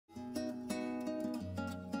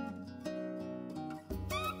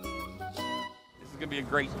going to be a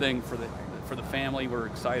great thing for the family. We're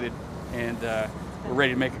excited, and we're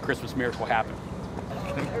ready to make a Christmas miracle happen.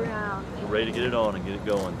 We're ready to get it on and get it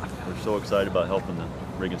going. We're so excited about helping the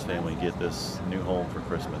Riggins family get this new home for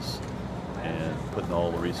Christmas and putting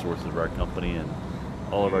all the resources of our company and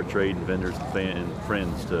all of our trade and vendors and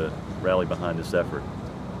friends to rally behind this effort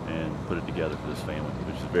and put it together for this family,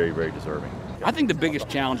 which is very, very deserving. I think the biggest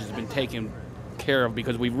challenge has been taken care of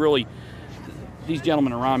because these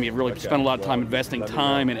gentlemen around me have really spent a lot of time investing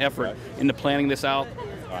time and effort into planning this out.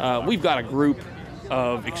 We've got a group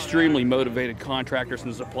of extremely motivated contractors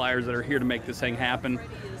and suppliers that are here to make this thing happen.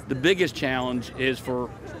 The biggest challenge is for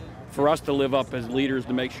us to live up as leaders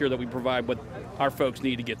to make sure that we provide what our folks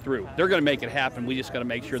need to get through. They're going to make it happen. We just got to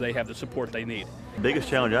make sure they have the support they need. The biggest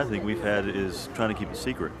challenge I think we've had is trying to keep it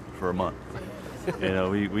secret for a month.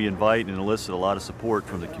 We invite and elicit a lot of support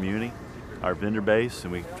from the community, our vendor base,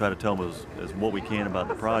 and we try to tell them as what we can about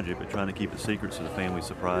the project, but trying to keep it secret so the family's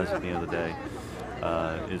surprised at the end of the day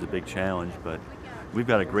is a big challenge. But we've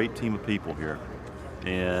got a great team of people here,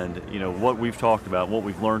 and what we've talked about, what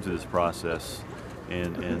we've learned through this process,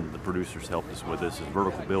 and the producers helped us with this is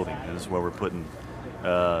vertical building, and this is where we're putting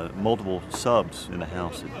multiple subs in the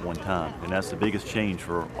house at one time, and that's the biggest change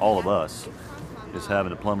for all of us, is having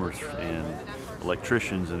the plumbers and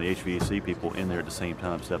electricians and the HVAC people in there at the same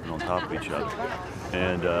time, stepping on top of each other.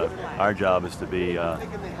 And our job is to be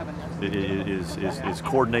is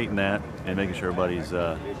coordinating that and making sure everybody's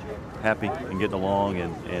happy and getting along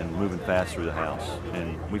and moving fast through the house.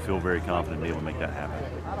 And we feel very confident to be able to make that happen.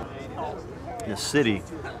 The city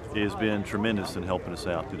has been tremendous in helping us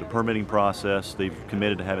out through the permitting process. They've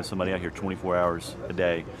committed to having somebody out here 24 hours a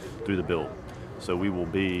day through the build. So we will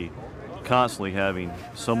be constantly having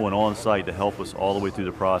someone on site to help us all the way through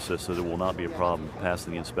the process so there will not be a problem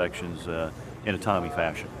passing the inspections in a timely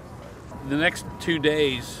fashion. The next 2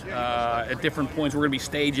 days, at different points, we're going to be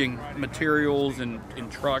staging materials and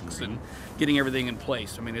in trucks and getting everything in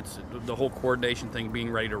place. I mean, it's the whole coordination thing,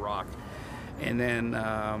 being ready to rock. And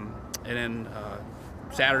then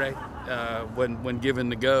Saturday, when given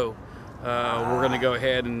the go, we're going to go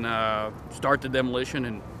ahead and start the demolition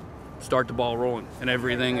and start the ball rolling. And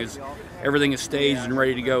everything is staged and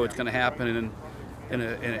ready to go. It's going to happen in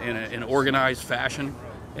an organized fashion.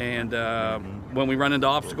 And when we run into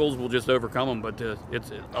obstacles, we'll just overcome them. But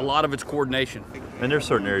it's a lot of it's coordination. And there's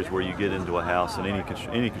certain areas where you get into a house in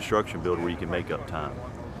any construction build where you can make up time.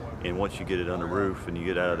 And once you get it under roof and you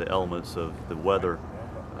get out of the elements of the weather,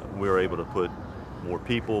 we're able to put more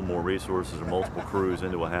people, more resources, or multiple crews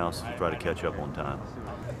into a house to try to catch up on time.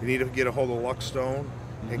 You need to get a hold of Luck Stone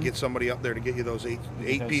and get somebody up there to get you those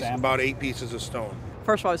about eight pieces of stone.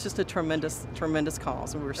 First of all, it's just a tremendous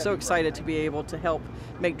cause, and we're so excited to be able to help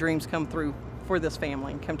make dreams come true for this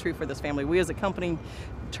family. We as a company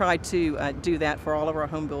try to do that for all of our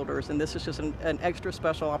home builders, and this is just an extra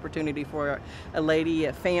special opportunity for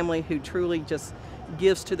a family who truly just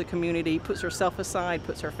gives to the community, puts herself aside,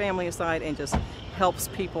 puts her family aside, and just helps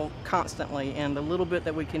people constantly. And the little bit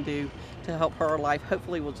that we can do to help her life,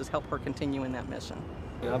 hopefully will just help her continue in that mission.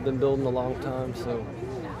 I've been building a long time, so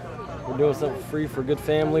we're doing something free for a good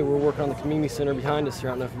family. We're working on the community center behind us here.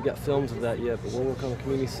 I don't know if you've got films of that yet, but we're working on the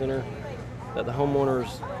community center that the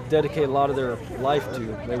homeowners dedicate a lot of their life to.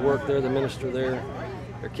 They work there, they minister there,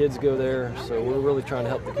 their kids go there, so we're really trying to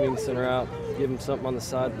help the community center out, give them something on the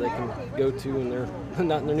side that they can go to when they're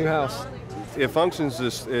not in their new house. It functions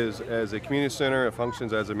as a community center, it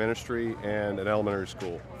functions as a ministry and an elementary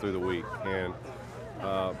school through the week. And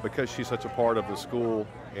because she's such a part of the school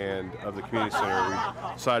and of the community center,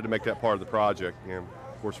 we decided to make that part of the project. And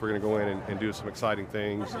of course, we're going to go in and do some exciting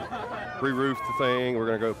things, re-roof the thing. We're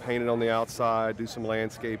going to go paint it on the outside, do some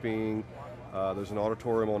landscaping. There's an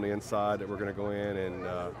auditorium on the inside that we're going to go in and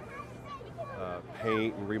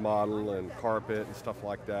paint and remodel and carpet and stuff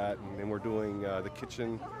like that. And then we're doing the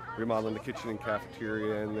kitchen, remodeling the kitchen and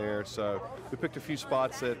cafeteria in there. So we picked a few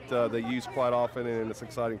spots that they use quite often, and in this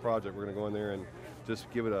exciting project, we're going to go in there and just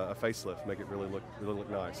give it a facelift, make it really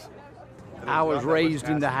look nice. I was raised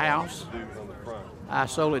in the house. I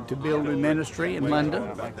sold it to Building Ministry in London,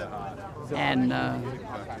 and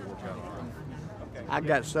I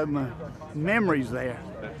got some memories there.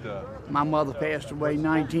 My mother passed away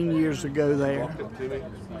 19 years ago there,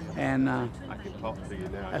 and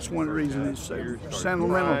that's one reason it's so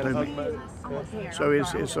sentimental to me. So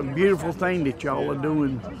it's a beautiful thing that y'all are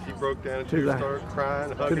doing to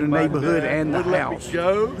the neighborhood and the house.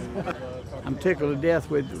 I'm tickled to death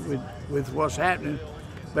with what's happening,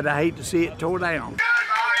 but I hate to see it tore down.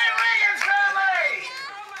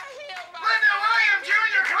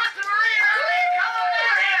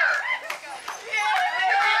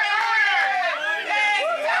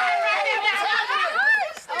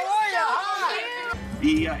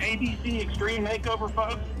 ABC Extreme Makeover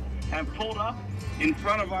folks have pulled up in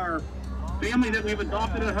front of our family that we've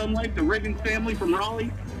adopted at Home Life, the Riggins family from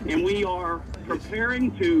Raleigh, and we are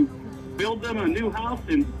preparing to build them a new house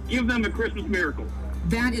and give them a Christmas miracle.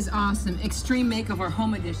 That is awesome. Extreme Makeover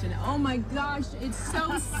Home Edition. Oh my gosh, it's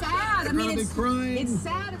so sad. I mean, it's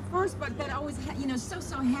sad at first, but then always, you know, so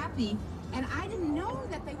happy. And I didn't know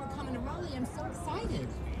that they were coming to Raleigh. I'm so excited.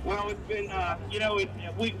 Well, it's been, you know,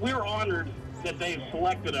 we're honored that they've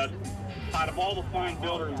selected us out of all the fine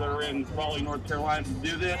builders that are in Raleigh, North Carolina to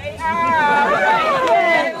do this.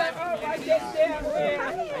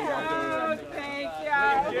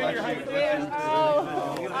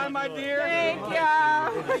 Hi, my dear. Thank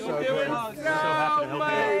you. You're doing so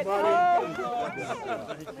much. Let's go.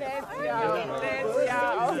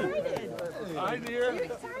 Hi, dear.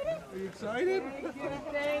 Are you excited?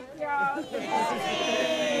 Thank you.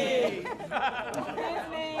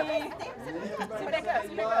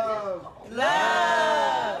 Disney.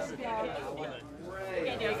 Love.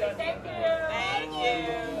 Thank you. Thank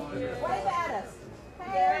you. Wave at us.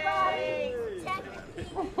 Hey, everybody.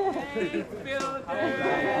 Builders.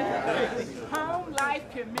 Home Life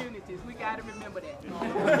Communities. We got to remember that.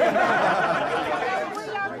 Where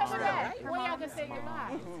y'all coming back? Where y'all gonna say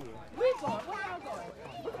goodbye? We going. Where y'all going?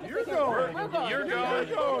 You're going. You're going. You're going.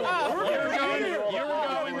 You're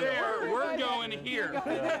going there. We're going here.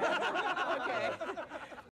 Okay.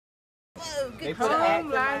 Good Home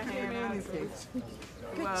Life Communities.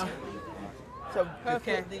 Well, So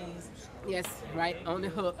okay. these. Yes, right on the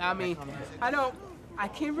hook. I mean, I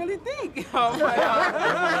can't really think. Oh my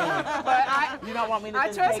God. But You don't want me to I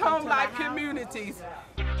just trust take them Home to Life my house? Communities.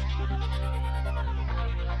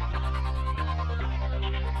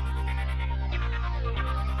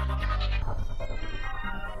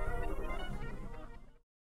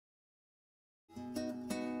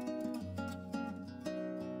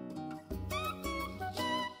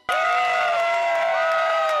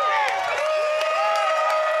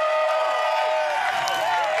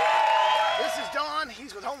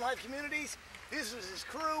 He's with Home Life Communities. This is his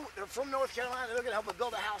crew. They're from North Carolina. They're going to help us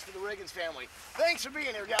build a house for the Riggins family. Thanks for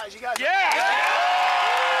being here, guys. You guys. Yeah.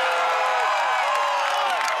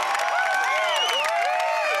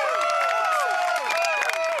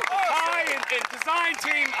 Hi, and design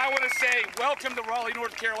team, I want to say welcome to Raleigh,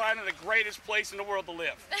 North Carolina, the greatest place in the world to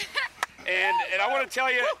live. And I want to tell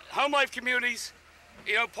you, Home Life Communities,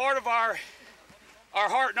 you know, part of our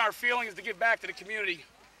heart and our feeling is to give back to the community.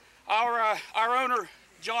 Our owner,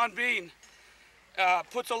 John Bean,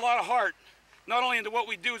 puts a lot of heart, not only into what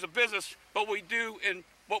we do as a business, but what we do and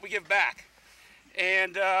what we give back.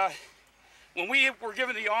 And when we were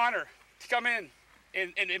given the honor to come in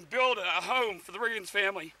and build a home for the Riggins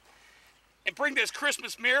family and bring this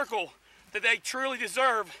Christmas miracle that they truly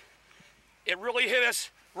deserve, it really hit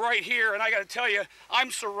us right here. And I got to tell you, I'm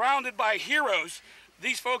surrounded by heroes.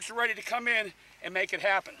 These folks are ready to come in and make it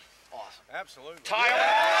happen. Awesome. Absolutely.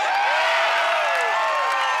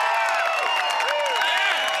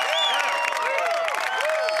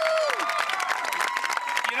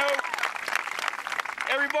 You know,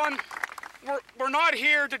 everyone, we're not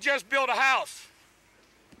here to just build a house.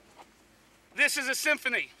 This is a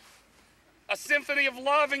symphony of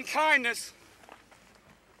love and kindness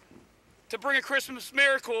to bring a Christmas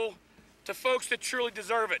miracle to folks that truly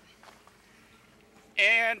deserve it.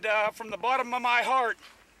 And from the bottom of my heart,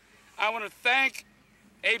 I want to thank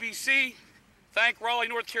ABC, thank Raleigh,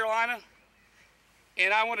 North Carolina,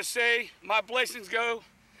 and I want to say my blessings go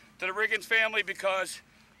to the Riggins family because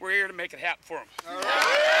we're here to make it happen for them. All right.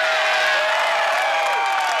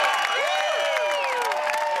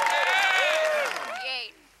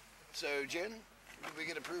 So, Jen, did we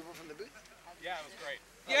get approval from the booth? Yeah, it was great.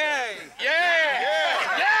 Yay! Yeah!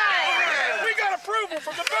 Yeah! Yeah! We got approval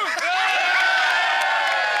from the booth!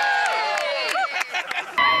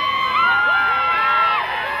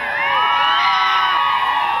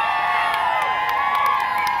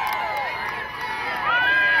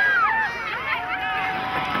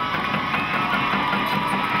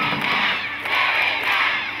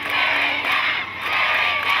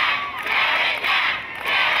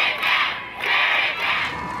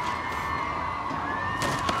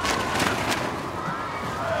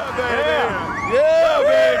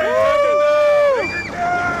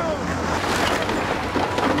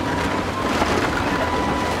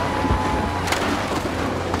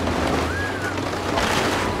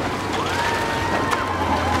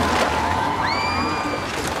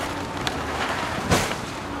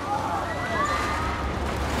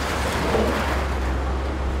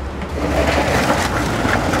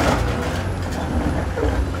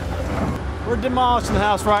 We're demolishing the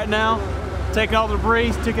house right now. taking all the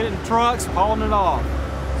debris, sticking it in trucks, hauling it off,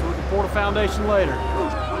 so we can pour the foundation later.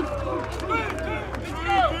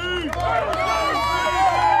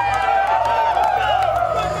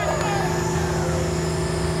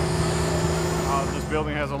 This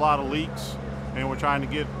building has a lot of leaks, and we're trying to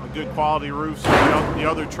get a good quality roof so the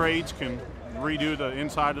other trades can redo the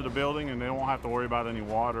inside of the building and they won't have to worry about any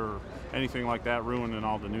water or anything like that ruining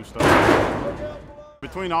all the new stuff.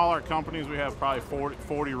 Between all our companies, we have probably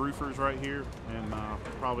 40 roofers right here, and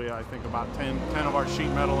probably I think about 10 of our sheet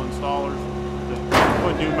metal installers that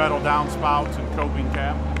put new metal downspouts and coping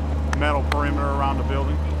cap, metal perimeter around the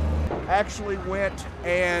building. Actually went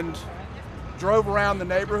and drove around the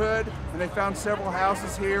neighborhood, and they found several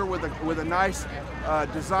houses here with a nice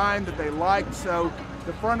design that they liked. So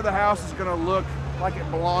the front of the house is going to look like it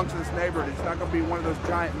belongs to this neighborhood. It's not going to be one of those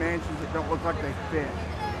giant mansions that don't look like they fit.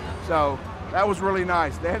 So that was really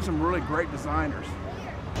nice. They had some really great designers.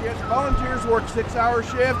 Volunteers work 6-hour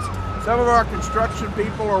shifts. Some of our construction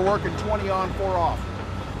people are working 20 on, 4 off.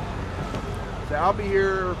 So I'll be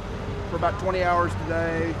here for about 20 hours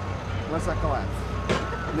today, unless I collapse.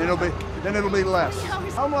 And then it'll be less.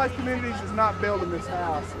 Home Life Communities is not building this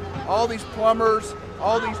house. All these plumbers,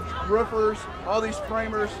 all these roofers, all these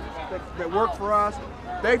framers that work for us,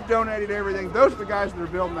 they've donated everything. Those are the guys that are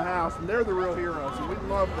building the house, and they're the real heroes, and we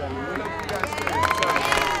love them. And we hope you guys do. So,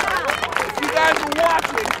 if you guys are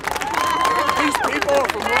watching, these people are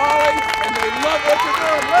from Raleigh, and they love what you're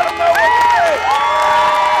doing. Let them know what you're doing.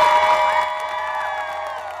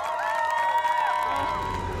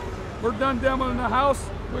 We're done demoing the house.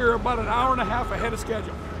 We're about an hour and a half ahead of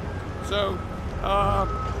schedule. So,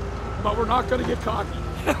 but we're not going to get cocky.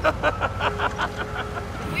 We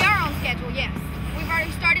are on schedule, yes. We've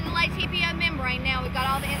already started to lay TPO membrane now. We've got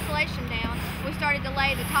all the insulation down. We started to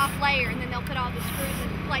lay the top layer, and then they'll put all the screws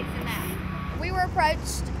and plates in that. We were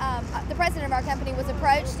approached, the president of our company was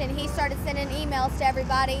approached, and he started sending emails to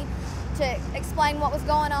everybody to explain what was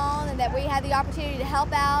going on and that we had the opportunity to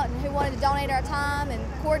help out and who wanted to donate our time and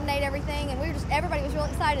coordinate everything, and everybody was real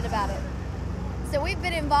excited about it. So we've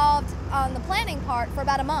been involved on the planning part for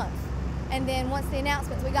about a month, and then once the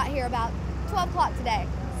announcements, we got here about 12 o'clock today.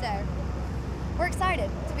 So we're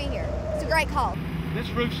excited to be here. It's a great call. This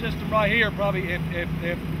roof system right here, probably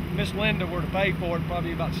if Miss Linda were to pay for it,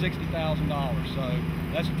 probably about $60,000. So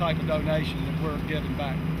that's the type of donation that we're giving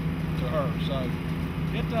back to her. So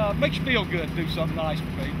it makes you feel good to do something nice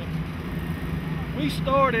for people. We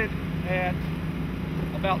started at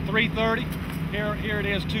about 3:30. Here it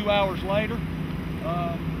is 2 hours later.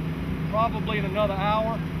 Probably in another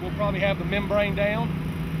hour, we'll probably have the membrane down.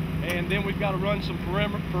 And then we've got to run some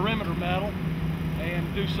perimeter metal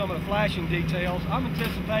and do some of the flashing details. I'm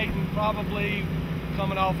anticipating probably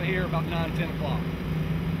coming off of here about 9, 10 o'clock.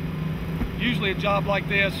 Usually a job like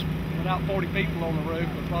this, without 40 people on the roof,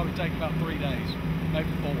 would probably take about 3 days. Maybe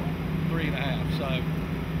 4, 3.5. So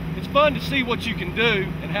it's fun to see what you can do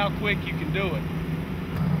and how quick you can do it.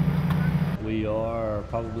 We are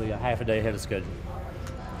probably a half a day ahead of schedule,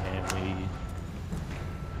 and we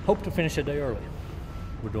hope to finish a day early.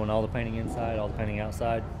 We're doing all the painting inside, all the painting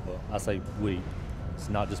outside. Well, I say we. It's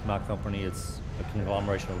not just my company, it's a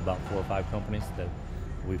conglomeration of about 4 or 5 companies that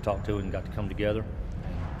we've talked to and got to come together.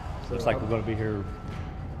 And looks like we're going to be here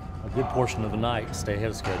a good portion of the night to stay ahead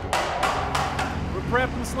of schedule. We're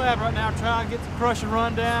prepping the slab right now, trying to get the crush and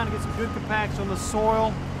run down and get some good compaction on the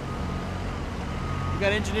soil. We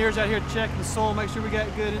got engineers out here checking the soil, make sure we got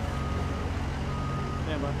good.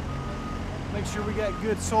 Make sure we got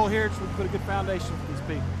good soil here so we can put a good foundation for these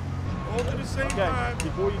people. Hold at the same time.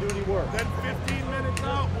 Before you do any work. Then 15 minutes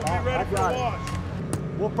out, we'll be ready for the wash.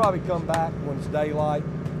 We'll probably come back when it's daylight,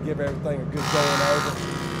 give everything a good going over,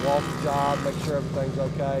 walk the job, make sure everything's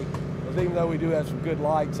okay. Because even though we do have some good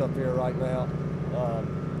lights up here right now,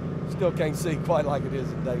 still can't see quite like it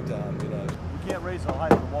is at daytime, you know. We can't raise the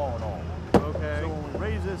height of the wall at all. Okay. So when we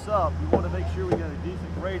raise this up, we want to make sure we got a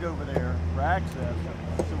decent grade over there for access.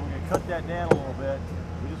 So we're going to cut that down a little bit.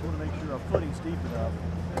 We just want to make sure our footing's steep enough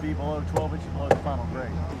to be below 12 inches below the final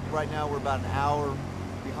grade. Right now we're about an hour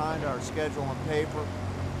behind our schedule on paper,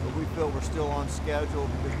 but we feel we're still on schedule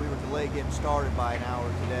because we were delayed getting started by an hour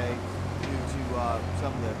today due to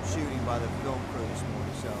some of the shooting by the film crew this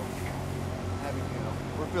morning. So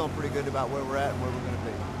we're feeling pretty good about where we're at and where we're going to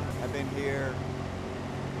be. I've been here,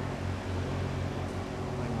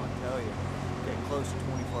 I don't want to tell you, getting close to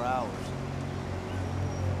 24 hours.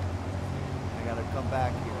 I got to come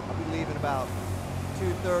back here. I'll be leaving about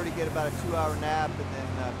 2:30, get about a 2-hour nap, and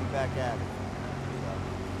then be back at it. So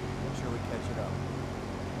make sure we catch it up.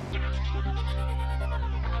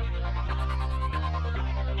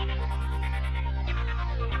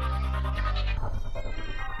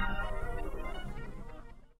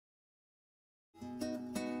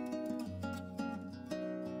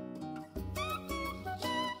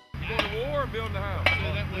 going to war or building a house?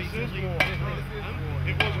 This is war.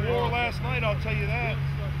 It was war last night, I'll tell you that.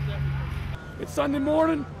 It's Sunday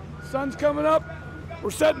morning, sun's coming up.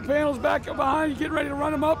 We're setting panels back up behind, getting ready to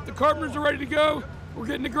run them up. The carpenters are ready to go. We're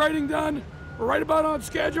getting the grading done. We're right about on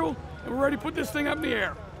schedule, and we're ready to put this thing up in the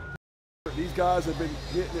air. These guys have been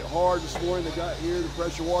hitting it hard this morning. They got here, the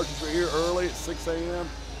pressure washers were here early at 6 a.m.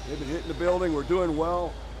 They've been hitting the building. We're doing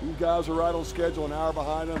well. These guys are right on schedule, an hour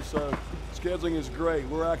behind them, so scheduling is great.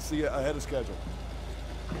 We're actually ahead of schedule.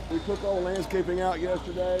 We took all the landscaping out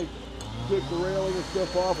yesterday, took the railing and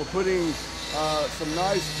stuff off. We're putting some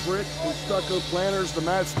nice brick and stucco planters to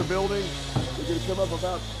match the building. We're going to come up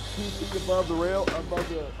about 2 feet above the rail, above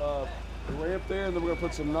the ramp there, and then we're going to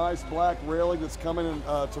put some nice black railing that's coming in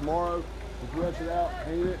tomorrow to dress it out,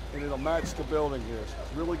 paint it, and it'll match the building here. So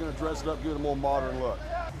it's really going to dress it up, give it a more modern look.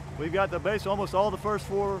 We've got the base, almost all the first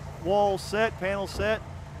floor walls set, panels set.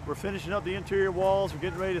 We're finishing up the interior walls. We're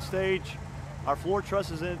getting ready to stage our floor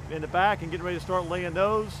trusses in the back and getting ready to start laying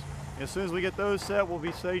those. And as soon as we get those set, we'll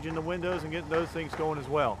be staging the windows and getting those things going as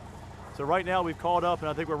well. So right now we've caught up, and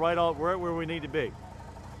I think we're right where we need to be.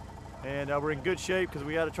 And we're in good shape because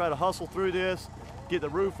we got to try to hustle through this, get the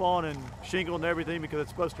roof on and shingle and everything because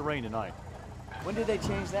it's supposed to rain tonight. When did they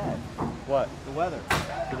change that? What? The weather.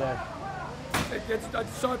 Today. I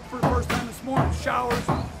saw it for the first time this morning. Showers.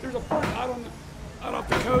 There's a front out off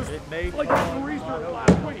the coast. It may like a nor'easter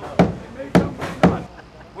last week. It may come not.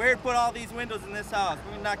 We're here to put all these windows in this house.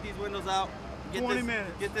 We're gonna knock these windows out. 20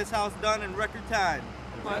 minutes. Get this house done in record time.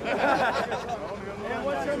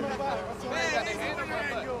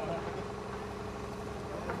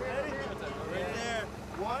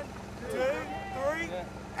 One, two, three.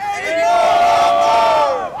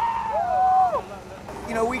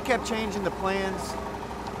 You know, we kept changing the plans.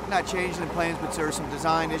 Not changing the plans, but there were some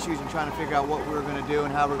design issues and trying to figure out what we were going to do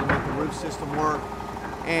and how we were going to make the roof system work.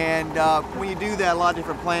 And when you do that, a lot of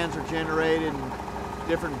different plans are generated and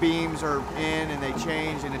different beams are in and they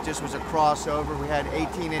change, and it just was a crossover. We had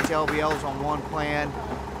 18-inch LVLs on one plan,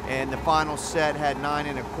 and the final set had 9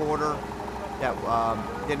 1/4. That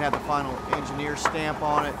didn't have the final engineer stamp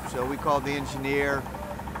on it, so we called the engineer.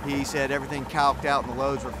 He said everything calced out and the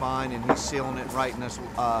loads were fine, and he's sealing it, writing us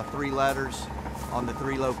 3 letters on the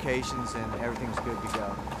 3 locations, and everything's good to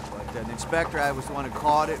go. But the inspector, I was the one who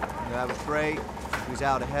caught it. That was great. He was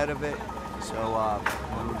out ahead of it. So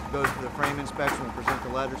when we go to the frame inspection, we present the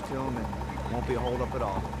letters to him, and it won't be a holdup at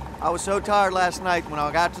all. I was so tired last night when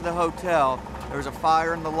I got to the hotel, there was a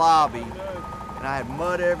fire in the lobby, and I had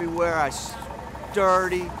mud everywhere. I was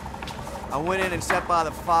dirty. I went in and sat by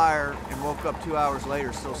the fire and woke up 2 hours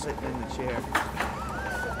later still sitting in the chair.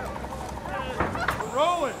 We're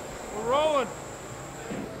rolling. We're rolling.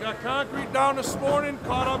 Got concrete down this morning,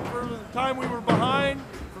 caught up for the time we were behind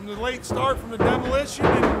from the late start from the demolition,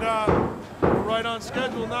 and we're right on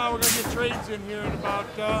schedule now. We're going to get trades in here in about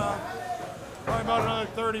probably about another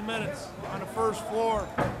 30 minutes on the first floor.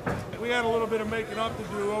 We had a little bit of making up to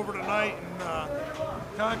do over the night, and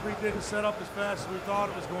concrete didn't set up as fast as we thought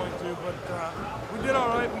it was going to, but we did all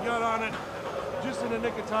right. We got on it just in the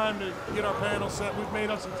nick of time to get our panel set. We've made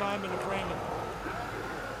up some time in the framing.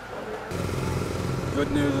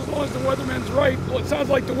 Good news, as long as the weatherman's right. Well, it sounds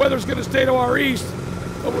like the weather's going to stay to our east,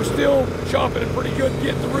 but we're still chopping it pretty good,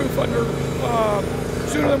 getting the roof under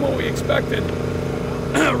sooner than what we expected.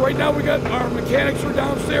 Right now we got our mechanics are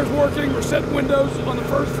downstairs working. We're setting windows on the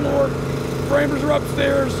first floor. Framers are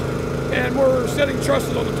upstairs, and we're setting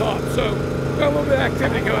trusses on the top. So we've got a little bit of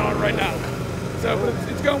activity going on right now. So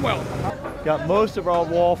it's going well. Got most of our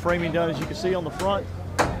wall framing done, as you can see on the front.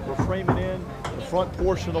 We're framing in the front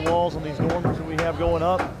portion of the walls on these dormers that we have going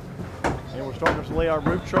up. And we're starting to lay our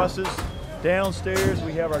roof trusses. Downstairs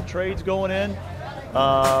we have our trades going in.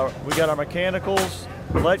 We got our mechanicals,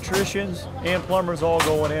 electricians, and plumbers all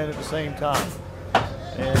going in at the same time.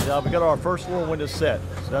 And we got our first floor windows set.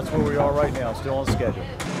 So that's where we are right now, still on schedule.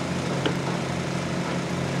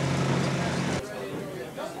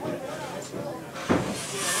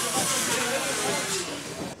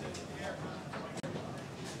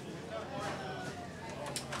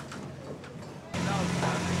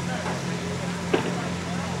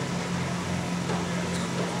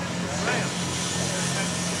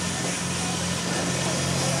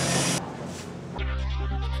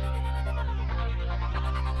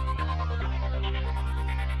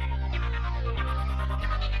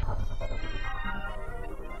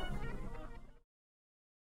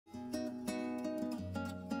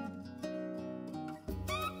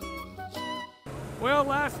 Well,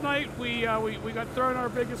 last night we got thrown our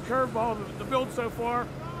biggest curveball of the build so far.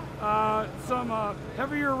 Some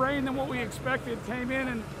heavier rain than what we expected came in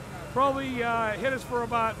and probably hit us for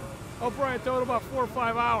about Oh, probably a total about 4 or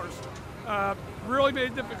 5 hours. Really made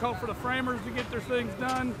it difficult for the framers to get their things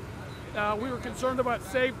done. We were concerned about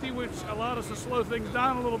safety, which allowed us to slow things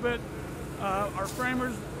down a little bit. Our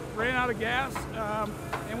framers ran out of gas,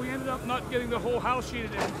 and we ended up not getting the whole house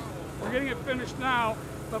sheeted in. We're getting it finished now,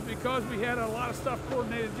 but because we had a lot of stuff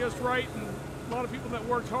coordinated just right and a lot of people that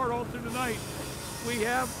worked hard all through the night, we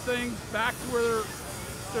have things back to where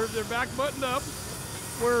they're back buttoned up.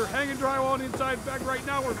 We're hanging drywall on the inside. In fact, right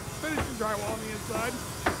now we're finishing drywall on the inside.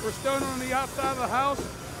 We're stoning on the outside of the house,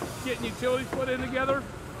 getting utilities put in together.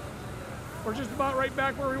 We're just about right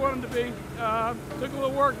back where we want them to be. Took a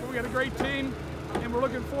little work, but we got a great team, and we're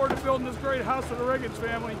looking forward to building this great house for the Riggins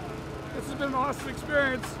family. This has been an awesome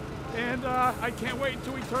experience, and I can't wait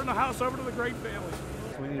until we turn the house over to the Great family.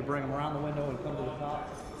 We need to bring them around the window and come to the top,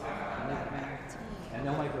 and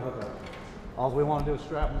they'll make the hook up. All we want to do is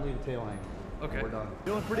strap them and leave the tail hanging. Okay. We're done.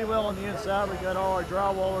 Doing pretty well on the inside. We got all our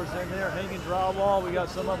drywallers in there hanging drywall. We got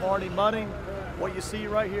some of them already mudding. What you see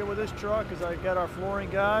right here with this truck is I got our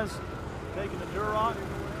flooring guys taking the Durock.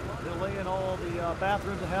 They're laying all the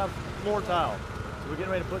bathrooms that have floor tile. So we're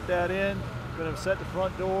getting ready to put that in. We're going to set the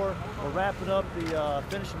front door. We're wrapping up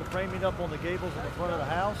finishing the framing up on the gables in the front of the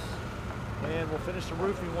house. And we'll finish the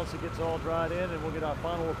roofing once it gets all dried in, and we'll get our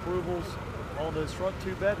final approvals on those front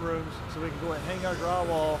 2 bedrooms so we can go ahead and hang our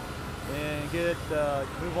drywall and get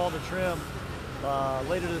move on the trim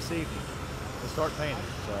later this evening and start painting.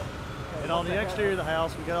 So, and on the exterior of the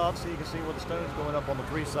house, we got obviously you can see where the stone's going up on the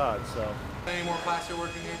 3 sides. So, any more plaster work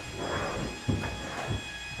in here?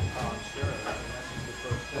 Oh, sure.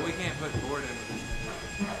 Well, we can't put board in with this.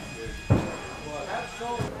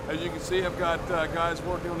 As you can see, I've got guys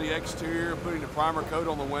working on the exterior, putting the primer coat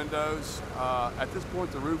on the windows. At this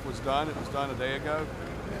point, the roof was done. It was done a day ago.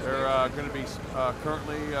 They're going to be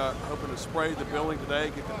currently hoping to spray the building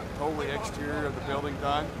today, get the totally exterior of the building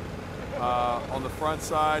done. On the front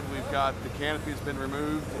side, we've got the canopy has been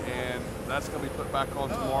removed, and that's going to be put back on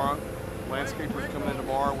tomorrow. Landscapers coming in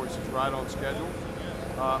tomorrow, which is right on schedule.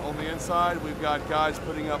 On the inside, we've got guys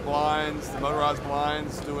putting up blinds, the motorized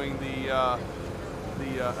blinds, doing the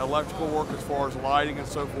electrical work as far as lighting and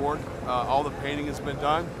so forth. All the painting has been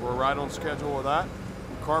done. We're right on schedule with that.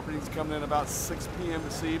 Carpeting's coming in about 6 p.m.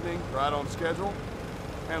 this evening, right on schedule.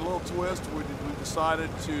 And a little twist, we decided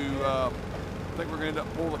to, I think we're going to end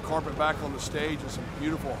up pulling the carpet back on the stage with some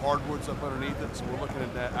beautiful hardwoods up underneath it. So we're looking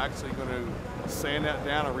at that, actually going to sand that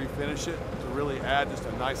down and refinish it to really add just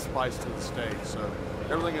a nice spice to the stage. So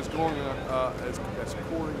everything is going as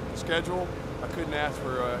according to schedule. I couldn't ask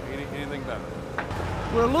for anything better.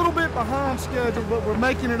 We're a little bit behind schedule, but we're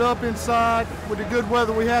making it up inside with the good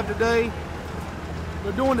weather we have today.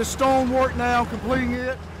 We're doing the stone work now, completing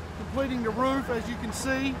the roof, as you can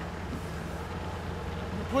see,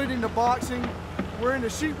 completing the boxing. We're in the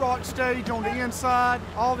sheetrock stage on the inside.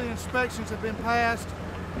 All the inspections have been passed.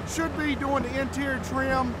 Should be doing the interior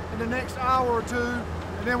trim in the next hour or 2,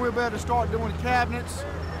 and then we'll be able to start doing cabinets,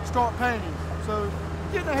 start painting. So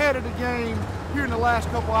getting ahead of the game here in the last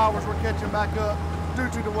couple hours, we're catching back up due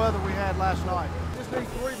to the weather we had last night. Just need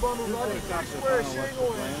 3 bundles, I need 3 square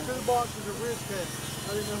shingle and 2 boxes of ridge caps.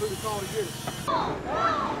 I didn't know who to call to get it.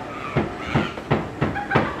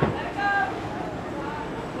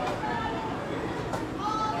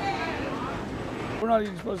 We're not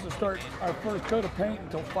even supposed to start our first coat of paint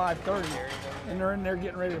until 5:30, and they're in there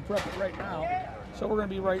getting ready to prep it right now. So we're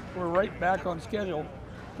right back on schedule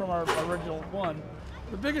from our original one.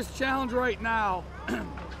 The biggest challenge right now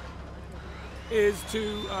is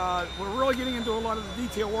we're really getting into a lot of the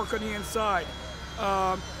detail work on the inside.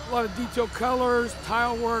 A lot of detail colors,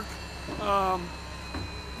 tile work. We've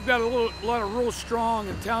got a lot of real strong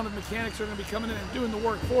and talented mechanics that are going to be coming in and doing the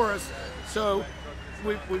work for us. So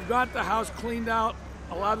we've got the house cleaned out,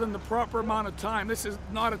 allow them the proper amount of time. This is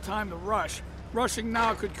not a time to rush. Rushing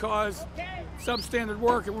now could cause substandard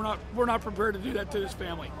work, and we're not prepared to do that to this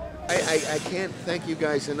family. I can't thank you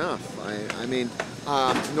guys enough. I mean,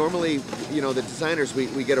 normally, you know, the designers,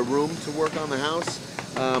 we get a room to work on the house.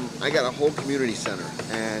 I got a whole community center,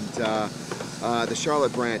 and the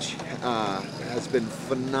Charlotte branch has been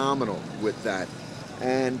phenomenal with that.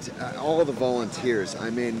 And all the volunteers, I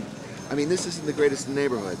mean, this isn't the greatest of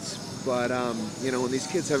neighborhoods, but you know, and these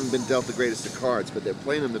kids haven't been dealt the greatest of cards, but they're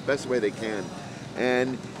playing them the best way they can.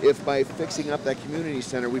 And if by fixing up that community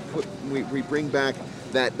center, we bring back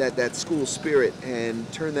that school spirit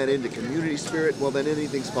and turn that into community spirit, well, then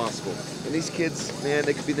anything's possible. And these kids, man,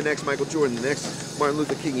 they could be the next Michael Jordan, the next Martin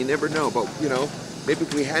Luther King. You never know, but you know, maybe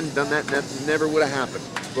if we hadn't done that, that never would have happened.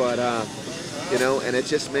 But you know, and it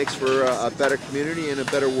just makes for a better community and a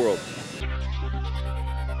better world.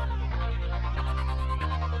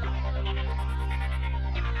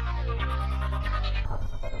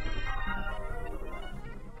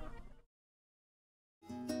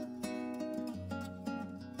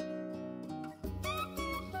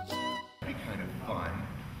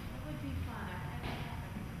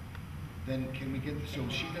 then can we get, so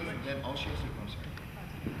she doesn't, then all she has to, I'm sorry.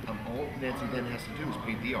 All Nancy then has to do is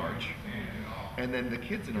paint the arch, and then the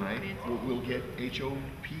kids and I will get HOPEISCL,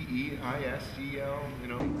 you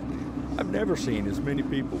know. I've never seen as many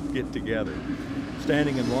people get together,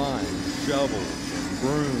 standing in line, shovels and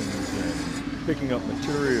brooms and picking up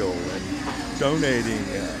material and donating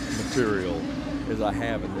material as I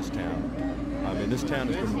have in this town. I mean, this town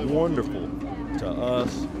has been wonderful to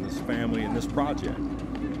us and this family and this project.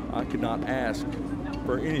 I could not ask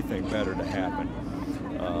for anything better to happen.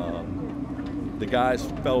 The guys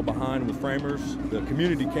fell behind with framers. The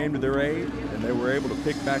community came to their aid, and they were able to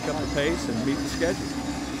pick back up the pace and meet the schedule.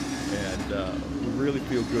 And we really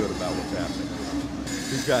feel good about what's happening.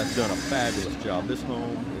 These guys have done a fabulous job. This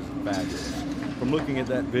home is fabulous. From looking at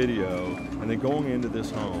that video and then going into this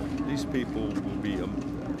home, these people will be,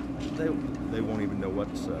 they won't even know what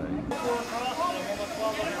to say.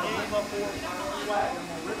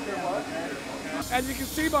 As you can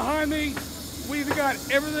see behind me, we've got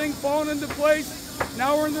everything falling into place.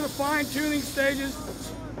 Now we're into the fine-tuning stages.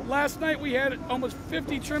 Last night we had almost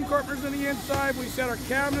 50 trim carpenters on the inside. We set our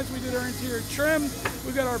cabinets, we did our interior trim,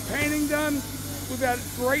 we got our painting done. We've got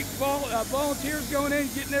great volunteers going in,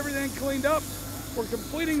 getting everything cleaned up. We're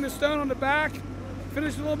completing the stone on the back,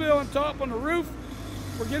 finished a little bit on top on the roof.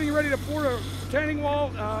 We're getting ready to pour a retaining wall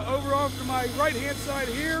over off to my right-hand side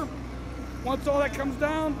here. Once all that comes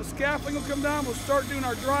down, the scaffolding will come down. We'll start doing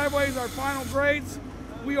our driveways, our final grades.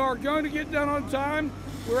 We are going to get done on time.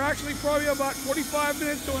 We're actually probably about 45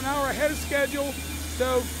 minutes to an hour ahead of schedule.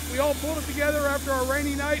 So we all pulled it together after our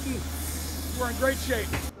rainy night, and we're in great shape.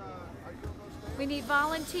 We need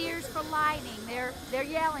volunteers for lighting. They're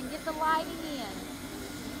yelling, get the lighting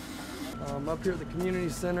in. Up here at the community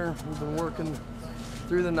center, we've been working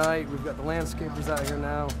through the night. We've got the landscapers out here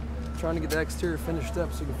now, trying to get the exterior finished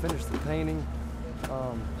up so we can finish the painting.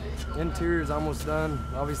 Interior is almost done.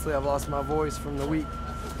 Obviously, I've lost my voice from the week.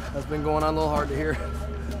 That's been going on a little hard to hear.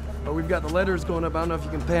 But we've got the letters going up. I don't know if you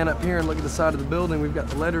can pan up here and look at the side of the building. We've got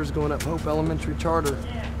the letters going up, Hope Elementary Charter.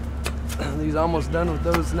 He's almost done with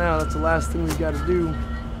those now. That's the last thing we've got to do.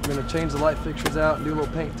 We're going to change the light fixtures out and do a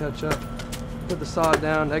little paint touch up. Put the sod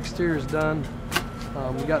down. The exterior is done.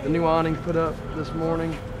 We got the new awning put up this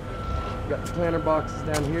morning. We got the planter boxes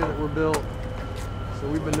down here that were built. So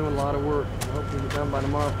we've been doing a lot of work. Hopefully get done by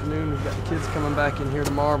tomorrow afternoon. We've got the kids coming back in here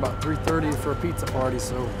tomorrow about 3:30 for a pizza party.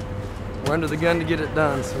 So we're under the gun to get it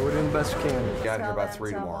done. So we're doing the best we can. Got here about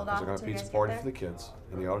 3 tomorrow. We're going to have a pizza party for the kids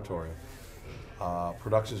in the auditorium.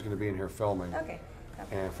 Production is going to be in here filming. Okay.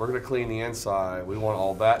 And if we're going to clean the inside, we want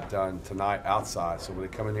all that done tonight outside. So when they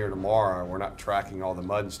come in here tomorrow, we're not tracking all the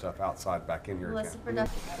mud and stuff outside back in here again. We're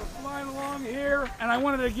flying along here, and I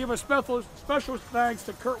wanted to give a special thanks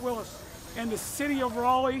to Kurt Willis and the City of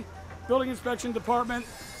Raleigh Building Inspection Department.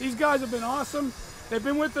 These guys have been awesome. They've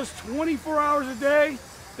been with us 24 hours a day.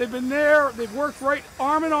 They've been there. They've worked right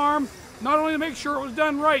arm in arm, not only to make sure it was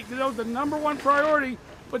done right, because that was the #1 priority,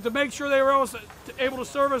 but to make sure they were able to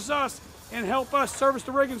service us and help us service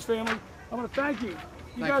the Riggins family. I want to thank you.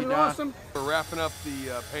 You guys are awesome. We're wrapping up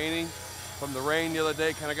the painting from the rain the other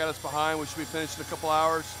day. Kind of got us behind. We should be finished in a couple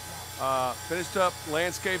hours. Finished up.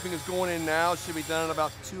 Landscaping is going in now. Should be done in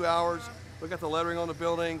about 2 hours. We got the lettering on the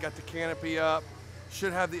building. Got the canopy up.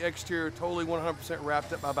 Should have the exterior totally 100%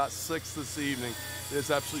 wrapped up by about 6 this evening. It is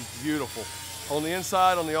absolutely beautiful. On the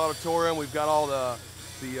inside, on the auditorium, we've got all the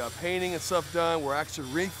painting and stuff done. We're actually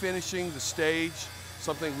refinishing the stage.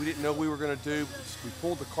 Something we didn't know we were going to do. We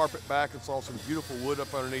pulled the carpet back and saw some beautiful wood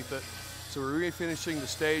up underneath it. So we're refinishing the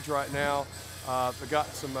stage right now. We've got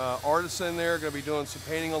some artists in there, going to be doing some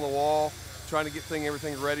painting on the wall, trying to get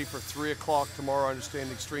everything ready for 3 o'clock tomorrow. I understand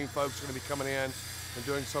the Extreme folks are going to be coming in and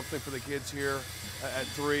doing something for the kids here at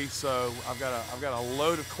 3. So I've got a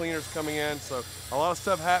load of cleaners coming in. So a lot of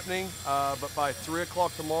stuff happening, but by 3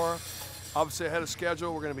 o'clock tomorrow, obviously ahead of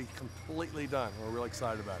schedule, we're going to be completely done. We're really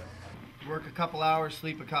excited about it. Work a couple hours,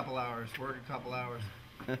 sleep a couple hours, work a couple hours.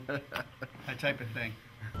 That type of thing.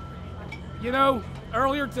 You know,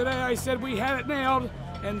 earlier today I said we had it nailed,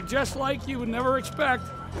 and just like you would never expect,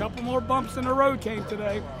 a couple more bumps in the road came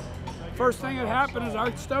today. First thing that happened is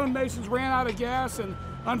our stonemasons ran out of gas, and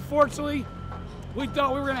unfortunately, we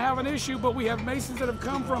thought we were going to have an issue, but we have masons that have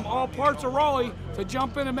come from all parts of Raleigh to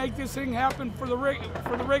jump in and make this thing happen for the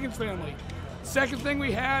Riggins family. Second thing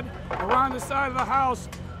we had, around the side of the house,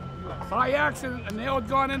 by accident, a nail had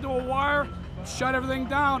gone into a wire, shut everything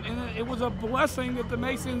down, and it was a blessing that the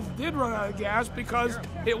masons did run out of gas because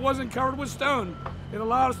it wasn't covered with stone. It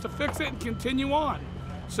allowed us to fix it and continue on.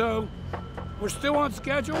 So we're still on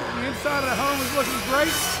schedule. The inside of the home is looking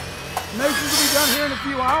great. Masons will be done here in a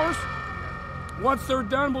few hours. Once they're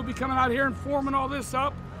done, we'll be coming out here and forming all this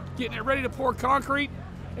up, getting it ready to pour concrete,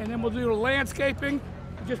 and then we'll do the landscaping.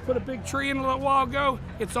 We just put a big tree in a little while ago.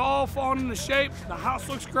 It's all falling into shape. The house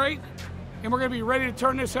looks great, and we're gonna be ready to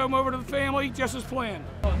turn this home over to the family just as planned.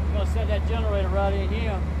 We're gonna set that generator right in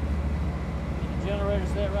here. Get the generator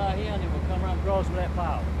set right here, and then we'll come around across with that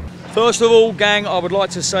power. First of all, gang, I would like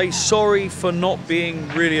to say sorry for not being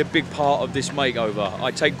really a big part of this makeover. I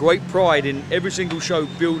take great pride in every single show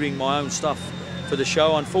building my own stuff for the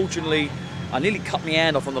show. Unfortunately, I nearly cut my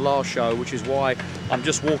hand off on the last show, which is why I'm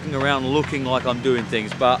just walking around looking like I'm doing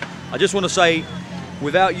things. But I just want to say,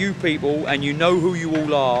 without you people, and you know who you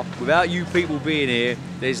all are, without you people being here,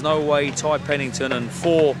 there's no way Ty Pennington and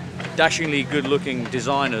 4 dashingly good-looking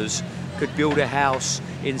designers could build a house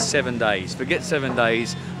in 7 days. Forget 7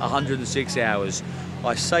 days, 106 hours.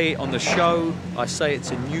 I say it on the show, I say it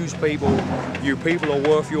to news people, you people are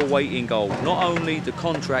worth your weight in gold. Not only the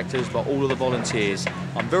contractors, but all of the volunteers.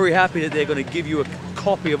 I'm very happy that they're going to give you a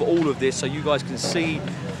copy of all of this so you guys can see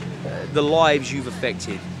the lives you've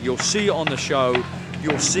affected. You'll see it on the show,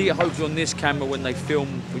 you'll see it hopefully on this camera when they film,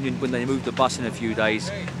 when they move the bus in a few days.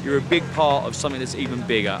 You're a big part of something that's even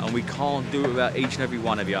bigger, and we can't do it without each and every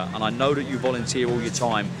one of you. And I know that you volunteer all your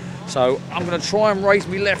time. So I'm going to try and raise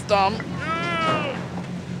my left arm.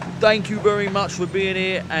 Thank you very much for being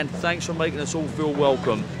here, and thanks for making us all feel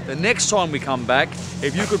welcome. The next time we come back,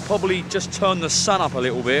 if you could probably just turn the sun up a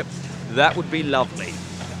little bit, that would be lovely.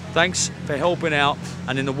 Thanks for helping out,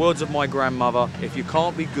 and in the words of my grandmother, if you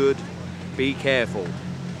can't be good, be careful.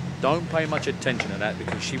 Don't pay much attention to that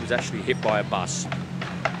because she was actually hit by a bus.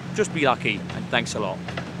 Just be lucky, and thanks a lot.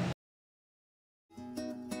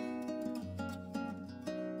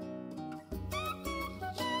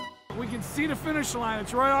 We can see the finish line.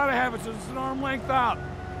 It's right out ahead of us. It's an arm length out.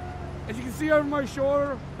 As you can see over my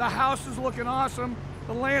shoulder, the house is looking awesome.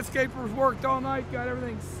 The landscapers worked all night, got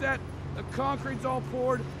everything set. The concrete's all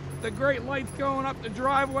poured. The great lights going up the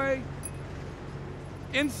driveway.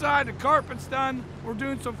 Inside, the carpet's done. We're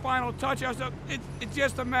doing some final touch-ups. It's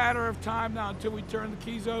just a matter of time now until we turn the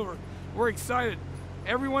keys over. We're excited.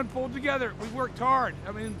 Everyone pulled together. We worked hard.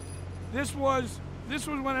 I mean, this was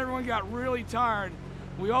when everyone got really tired.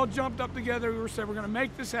 We all jumped up together. We said, we're going to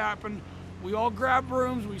make this happen. We all grabbed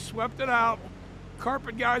brooms. We swept it out.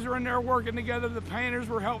 Carpet guys were in there working together. The painters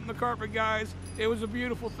were helping the carpet guys. It was a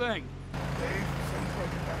beautiful thing.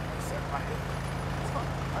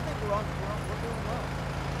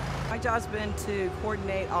 My job's been to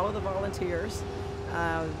coordinate all of the volunteers,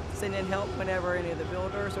 send in help whenever any of the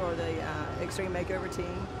builders or the Extreme Makeover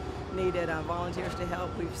team needed volunteers to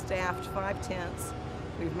help. We've staffed 5 tents.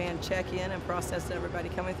 We've manned check-in and processed everybody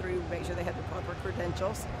coming through, make sure they have the proper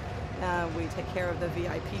credentials. We take care of the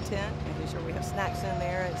VIP tent, making sure we have snacks in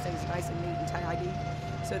there, it stays nice and neat and tidy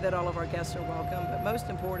so that all of our guests are welcome. But most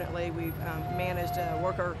importantly, we've managed a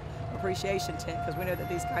worker appreciation tent because we know that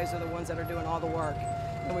these guys are the ones that are doing all the work.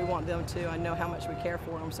 And we want them to know how much we care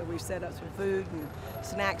for them. So we've set up some food and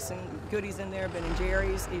snacks and goodies in there, Ben &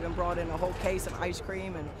 Jerry's, even brought in a whole case of ice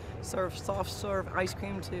cream and served soft serve ice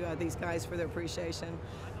cream to these guys for their appreciation.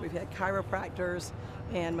 We've had chiropractors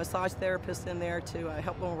and massage therapists in there to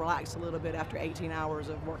help them relax a little bit after 18 hours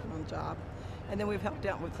of working on the job. And then we've helped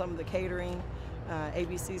out with some of the catering.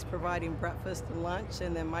 ABC's providing breakfast and lunch,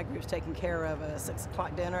 and then my group's taking care of a 6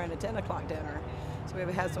 o'clock dinner and a 10 o'clock dinner. So we've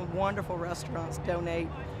had some wonderful restaurants donate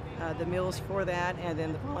the meals for that, and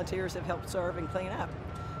then the volunteers have helped serve and clean up.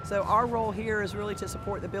 So our role here is really to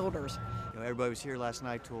support the builders. You know, everybody was here last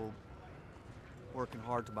night till working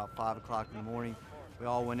hard till about 5 o'clock in the morning. We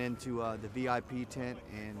all went into the VIP tent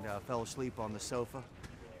and fell asleep on the sofa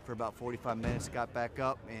for about 45 minutes, got back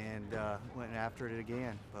up and went after it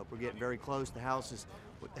again. But we're getting very close. The house,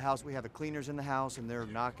 we have the cleaners in the house and they're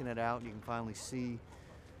knocking it out. You can finally see,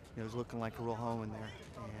 you know, it's looking like a real home in there.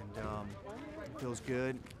 And it feels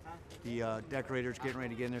good. The decorators getting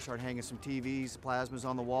ready to get in there, start hanging some TVs, plasmas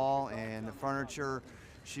on the wall, and the furniture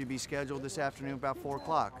should be scheduled this afternoon about 4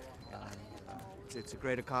 o'clock. It's a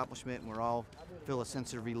great accomplishment, and we all feel a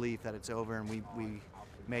sense of relief that it's over and we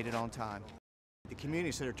made it on time. The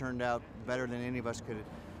community center turned out better than any of us could have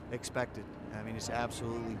expected. I mean, it's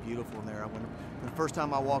absolutely beautiful in there. When the first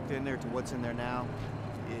time I walked in there to what's in there now,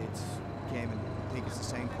 it's came and I think it's the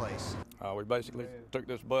same place. We basically took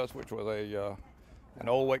this bus, which was an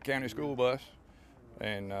old Wake County school bus,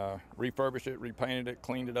 and refurbished it, repainted it,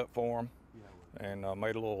 cleaned it up for them, and made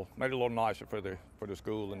it a little nicer for the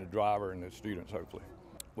school and the driver and the students. Hopefully,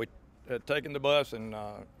 we had taken the bus and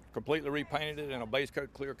completely repainted it in a base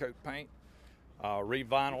coat, clear coat paint.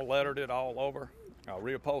 Re-vinyl lettered it all over,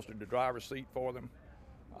 reupholstered the driver's seat for them,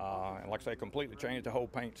 and like I say, completely changed the whole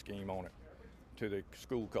paint scheme on it to the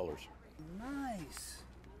school colors. Nice.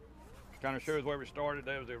 Kind of shows where we started.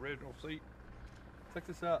 That was the original seat. Check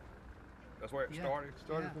this out. That's where it started.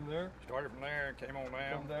 Started from there? Started from there and came on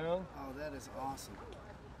down. Come down. Oh, that is awesome.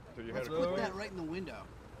 So you Let's had put that right in the window.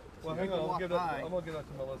 Well, so hang on. I'm walk gonna give that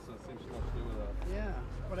to Melissa and see if she wants to do with that. Yeah,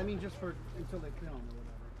 but I mean just for until they film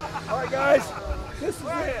or whatever. All right, guys, this is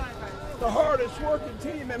it. The hardest working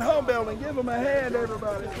team in home building. Give them a hand,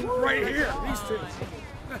 everybody. Right here, these two.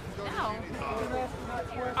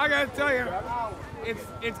 I gotta tell you,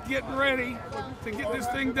 it's getting ready to get this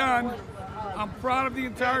thing done. I'm proud of the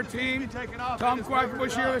entire team. Tom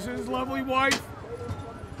Quackenbush here, this is his lovely wife.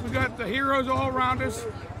 We got the heroes all around us.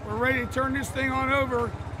 We're ready to turn this thing on over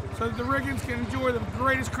so that the Riggins can enjoy the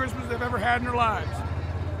greatest Christmas they've ever had in their lives.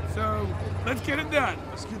 So let's get it done.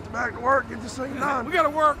 Let's get back to work, get this thing done. We gotta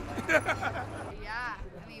work. Yeah, I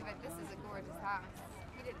mean, but this is a gorgeous house.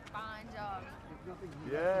 You did a fine job.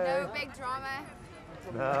 Yeah. No big drama.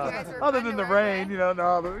 No. Other than the rain, rain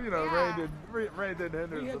didn't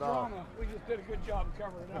hinder We us had at all. drama. We just did a good job of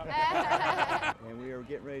covering it up. And we are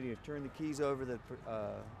getting ready to turn the keys over to the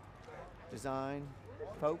design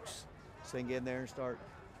folks so they can get in there and start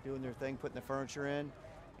doing their thing, putting the furniture in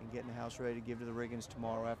and getting the house ready to give to the Riggins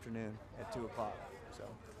tomorrow afternoon at 2 o'clock. So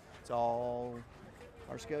it's all,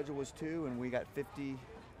 our schedule was 2 and we got 42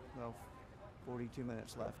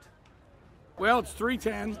 minutes left. Well, it's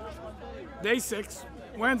 3:10, day 6,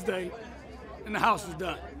 Wednesday, and the house is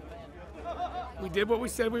done. We did what we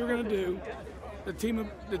said we were going to do. The team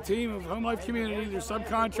of Home Life Community, their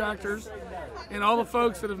subcontractors, and all the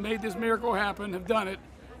folks that have made this miracle happen have done it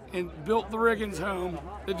and built the Riggins home,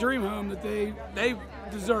 the dream home that they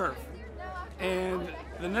deserve. And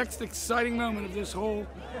the next exciting moment of this whole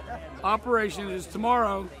operation is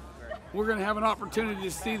tomorrow. We're going to have an opportunity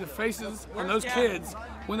to see the faces on those kids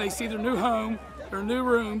when they see their new home, their new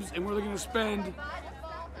rooms, and where they're going to spend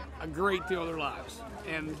a great deal of their lives.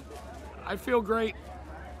 And I feel great.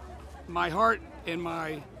 My heart and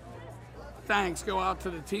my thanks go out to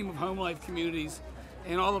the team of Home Life Communities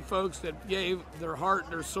and all the folks that gave their heart,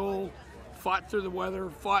 their soul, fought through the weather,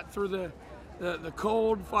 fought through the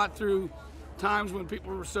cold, fought through times when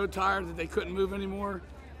people were so tired that they couldn't move anymore.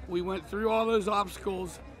 We went through all those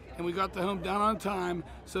obstacles and we got the home down on time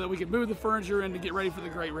so that we could move the furniture in to get ready for the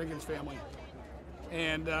great Riggins family.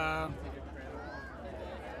 And I'm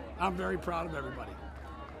very proud of everybody.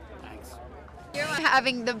 Thanks. You're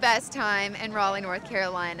having the best time in Raleigh, North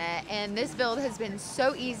Carolina, and this build has been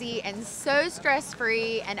so easy and so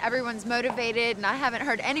stress-free, and everyone's motivated, and I haven't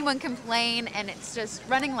heard anyone complain, and it's just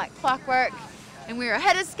running like clockwork, and we're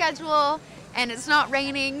ahead of schedule, and it's not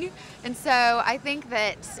raining, and so I think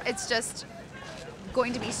that it's just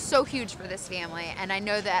going to be so huge for this family, and I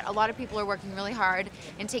know that a lot of people are working really hard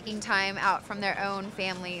and taking time out from their own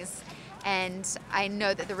families, and I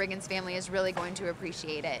know that the Riggins family is really going to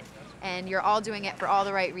appreciate it. And you're all doing it for all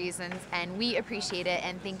the right reasons, and we appreciate it,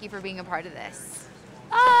 and thank you for being a part of this.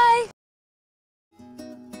 Bye!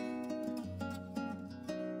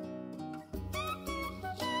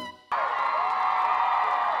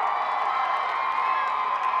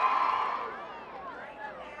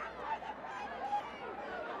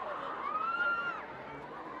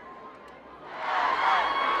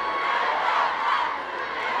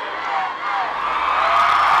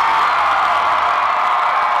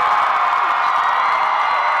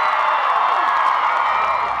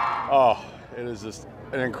 Oh, it is just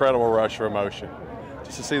an incredible rush of emotion.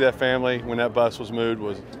 Just to see that family when that bus was moved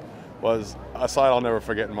was a sight I'll never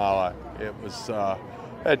forget in my life. It was, I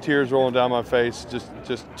had tears rolling down my face, just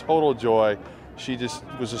total joy. She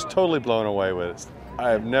was totally blown away with it.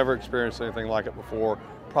 I have never experienced anything like it before,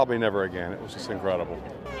 probably never again. It was just incredible.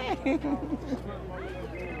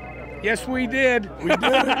 Yes, we did. We did it.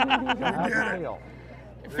 We did it.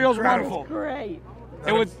 It feels wonderful. Great.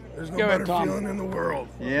 There's no better feeling in the world.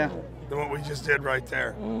 Yeah. Than what we just did right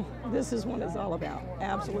there. This is what it's all about.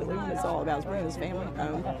 Absolutely what it's all about is bringing this family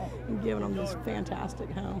home and giving them this fantastic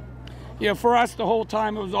home. Yeah, for us, the whole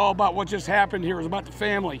time it was all about what just happened here. It was about the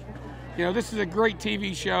family. You know, this is a great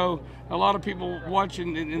TV show. A lot of people watch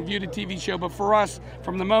and view the TV show, but for us,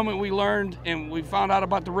 from the moment we learned and we found out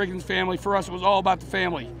about the Riggins family, for us it was all about the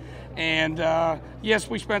family. And yes,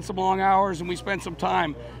 we spent some long hours and we spent some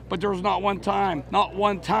time, but there was not one time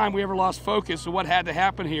we ever lost focus of what had to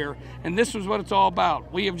happen here. And this was what it's all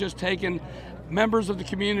about. We have just taken members of the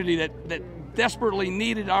community that desperately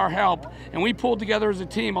needed our help, and we pulled together as a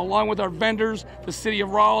team along with our vendors, the city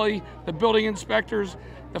of Raleigh, the building inspectors,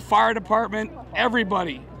 the fire department,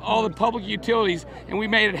 everybody, all the public utilities, and we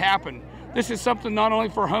made it happen. This is something not only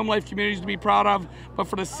for home life communities to be proud of, but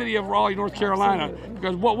for the city of Raleigh, North Carolina. Absolutely.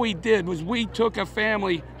 Because what we did was we took a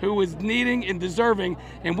family who was needing and deserving,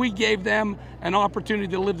 and we gave them an opportunity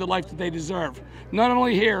to live the life that they deserve. Not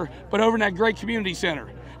only here, but over in that great community center.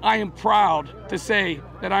 I am proud to say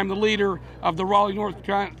that I'm the leader of the Raleigh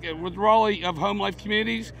of Home Life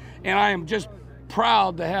Communities, and I am just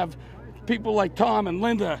proud to have people like Tom and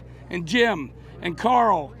Linda and Jim and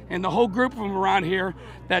Carl and the whole group of them around here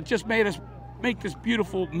that just make this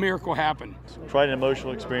beautiful miracle happen. Quite an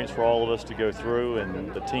emotional experience for all of us to go through,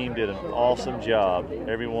 and the team did an awesome job.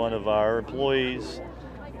 Every one of our employees,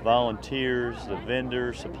 volunteers, the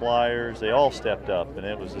vendors, suppliers, they all stepped up, and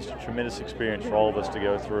it was just a tremendous experience for all of us to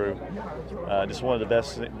go through. Just one of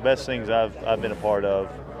the best things I've been a part of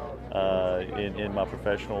in my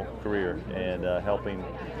professional career, and helping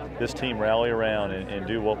this team rally around and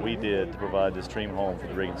do what we did to provide this dream home for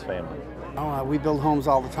the Riggins family. We build homes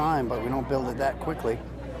all the time, but we don't build it that quickly,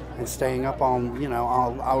 and staying up on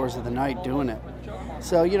all hours of the night doing it.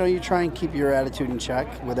 So you try and keep your attitude in check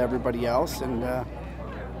with everybody else, and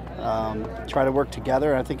try to work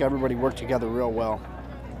together. I think everybody worked together real well.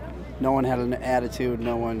 No one had an attitude.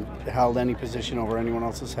 No one held any position over anyone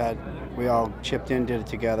else's head. We all chipped in, did it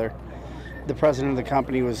together. The president of the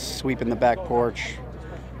company was sweeping the back porch,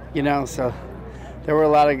 so there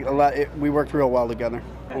were we worked real well together.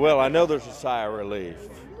 Well, I know there's a sigh of relief,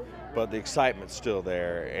 but the excitement's still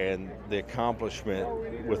there, and the accomplishment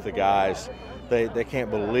with the guys, they can't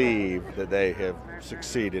believe that they have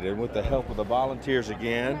succeeded. And with the help of the volunteers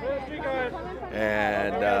again,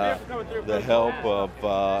 and the help of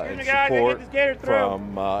and support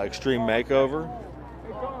from Extreme Makeover,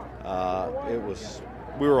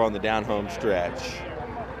 we were on the down home stretch,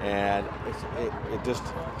 and it just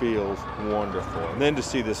feels wonderful. And then to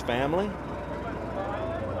see this family,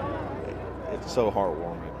 it's so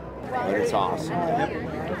heartwarming. But it's awesome.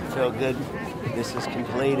 Feel good. This is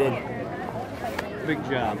completed. Big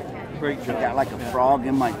job. Great job. Got like a frog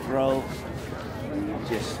in my throat.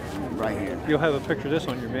 Just right here. You'll have a picture of this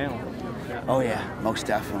on your channel. Oh yeah, most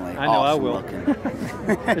definitely. I know awesome I will. Looking.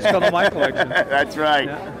 It's come to my collection. That's right.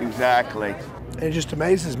 Yeah. Exactly. And it just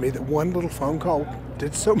amazes me that one little phone call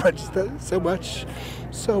did so much.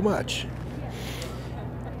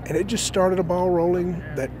 And it just started a ball rolling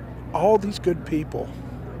that all these good people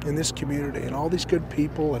in this community, and all these good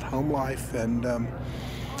people at Home Life, and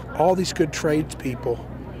all these good tradespeople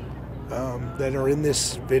that are in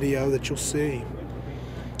this video that you'll see,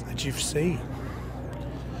 that you've seen,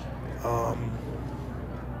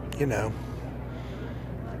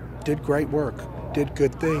 did great work, did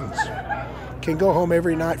good things, can go home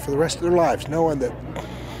every night for the rest of their lives knowing that,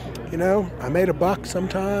 I made a buck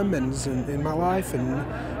sometime in my life,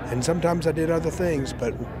 and sometimes I did other things,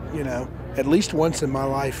 but, at least once in my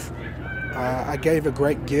life, I gave a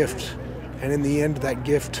great gift, and in the end, that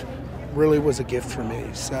gift really was a gift for me.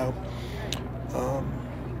 So,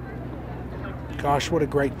 gosh, what a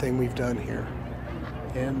great thing we've done here.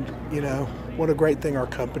 And, what a great thing our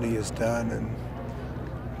company has done. And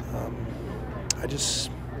I just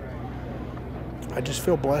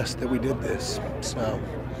feel blessed that we did this. So,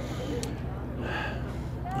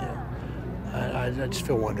 yeah, I just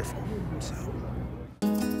feel wonderful. So.